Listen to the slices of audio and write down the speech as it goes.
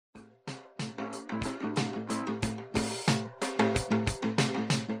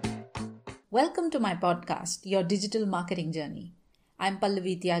Welcome to my podcast, Your Digital Marketing Journey. I'm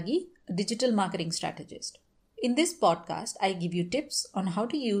Pallavi Tyagi, a digital marketing strategist. In this podcast, I give you tips on how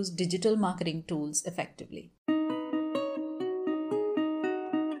to use digital marketing tools effectively.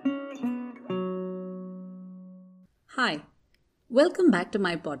 Hi, welcome back to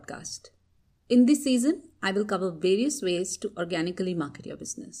my podcast. In this season, I will cover various ways to organically market your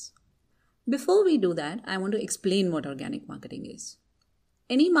business. Before we do that, I want to explain what organic marketing is.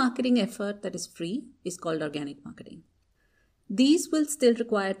 Any marketing effort that is free is called organic marketing. These will still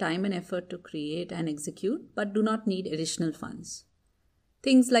require time and effort to create and execute, but do not need additional funds.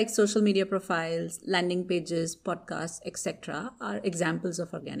 Things like social media profiles, landing pages, podcasts, etc. are examples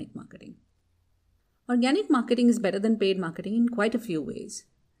of organic marketing. Organic marketing is better than paid marketing in quite a few ways.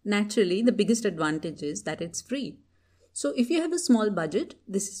 Naturally, the biggest advantage is that it's free. So if you have a small budget,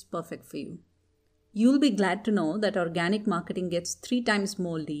 this is perfect for you. You'll be glad to know that organic marketing gets 3 times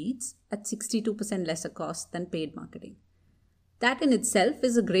more leads at 62% lesser cost than paid marketing. That in itself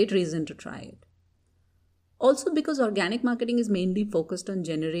is a great reason to try it. Also, because organic marketing is mainly focused on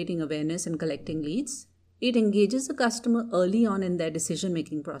generating awareness and collecting leads, it engages the customer early on in their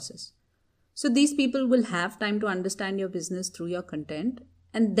decision-making process. So these people will have time to understand your business through your content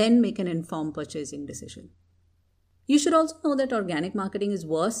and then make an informed purchasing decision. You should also know that organic marketing is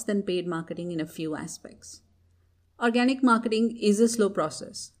worse than paid marketing in a few aspects. Organic marketing is a slow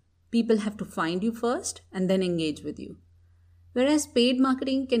process. People have to find you first and then engage with you. Whereas paid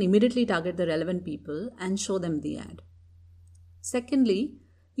marketing can immediately target the relevant people and show them the ad. Secondly,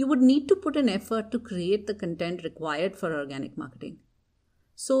 you would need to put an effort to create the content required for organic marketing.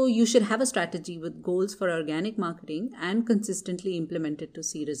 So you should have a strategy with goals for organic marketing and consistently implement it to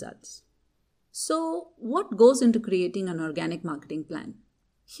see results. So what goes into creating an organic marketing plan?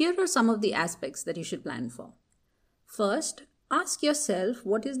 Here are some of the aspects that you should plan for. First, ask yourself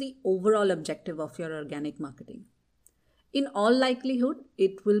what is the overall objective of your organic marketing. In all likelihood,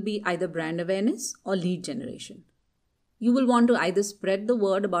 it will be either brand awareness or lead generation. You will want to either spread the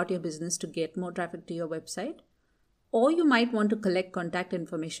word about your business to get more traffic to your website, or you might want to collect contact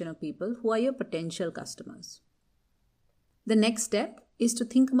information of people who are your potential customers. The next step is to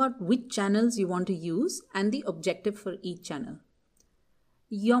think about which channels you want to use and the objective for each channel.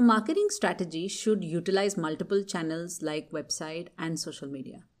 Your marketing strategy should utilize multiple channels like website and social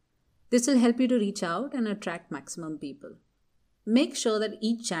media. This will help you to reach out and attract maximum people. Make sure that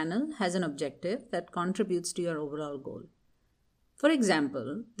each channel has an objective that contributes to your overall goal. For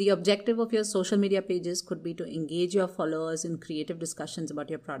example, the objective of your social media pages could be to engage your followers in creative discussions about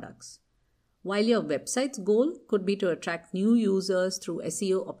your products, while your website's goal could be to attract new users through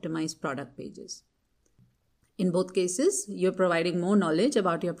SEO-optimized product pages. In both cases, you're providing more knowledge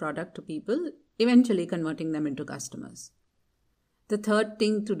about your product to people, eventually converting them into customers. The third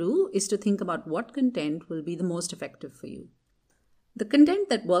thing to do is to think about what content will be the most effective for you. The content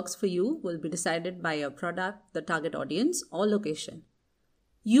that works for you will be decided by your product, the target audience, or location.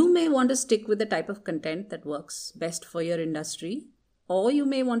 You may want to stick with the type of content that works best for your industry, or you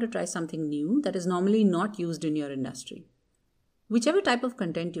may want to try something new that is normally not used in your industry. Whichever type of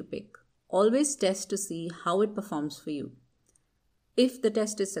content you pick, always test to see how it performs for you. If the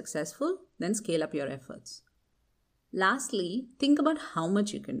test is successful, then scale up your efforts. Lastly, think about how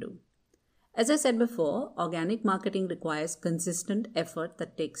much you can do. As I said before, organic marketing requires consistent effort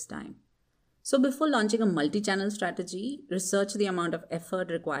that takes time. So before launching a multi-channel strategy, research the amount of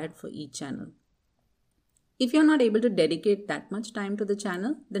effort required for each channel. If you're not able to dedicate that much time to the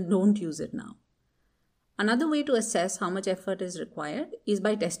channel, then don't use it now. Another way to assess how much effort is required is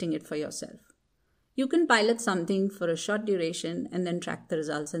by testing it for yourself. You can pilot something for a short duration and then track the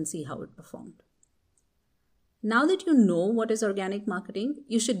results and see how it performed. Now that you know what is organic marketing,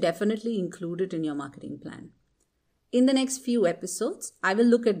 you should definitely include it in your marketing plan. In the next few episodes, I will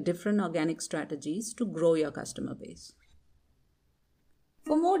look at different organic strategies to grow your customer base.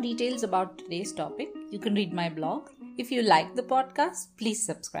 For more details about today's topic, you can read my blog. If you like the podcast, please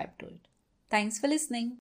subscribe to it. Thanks for listening.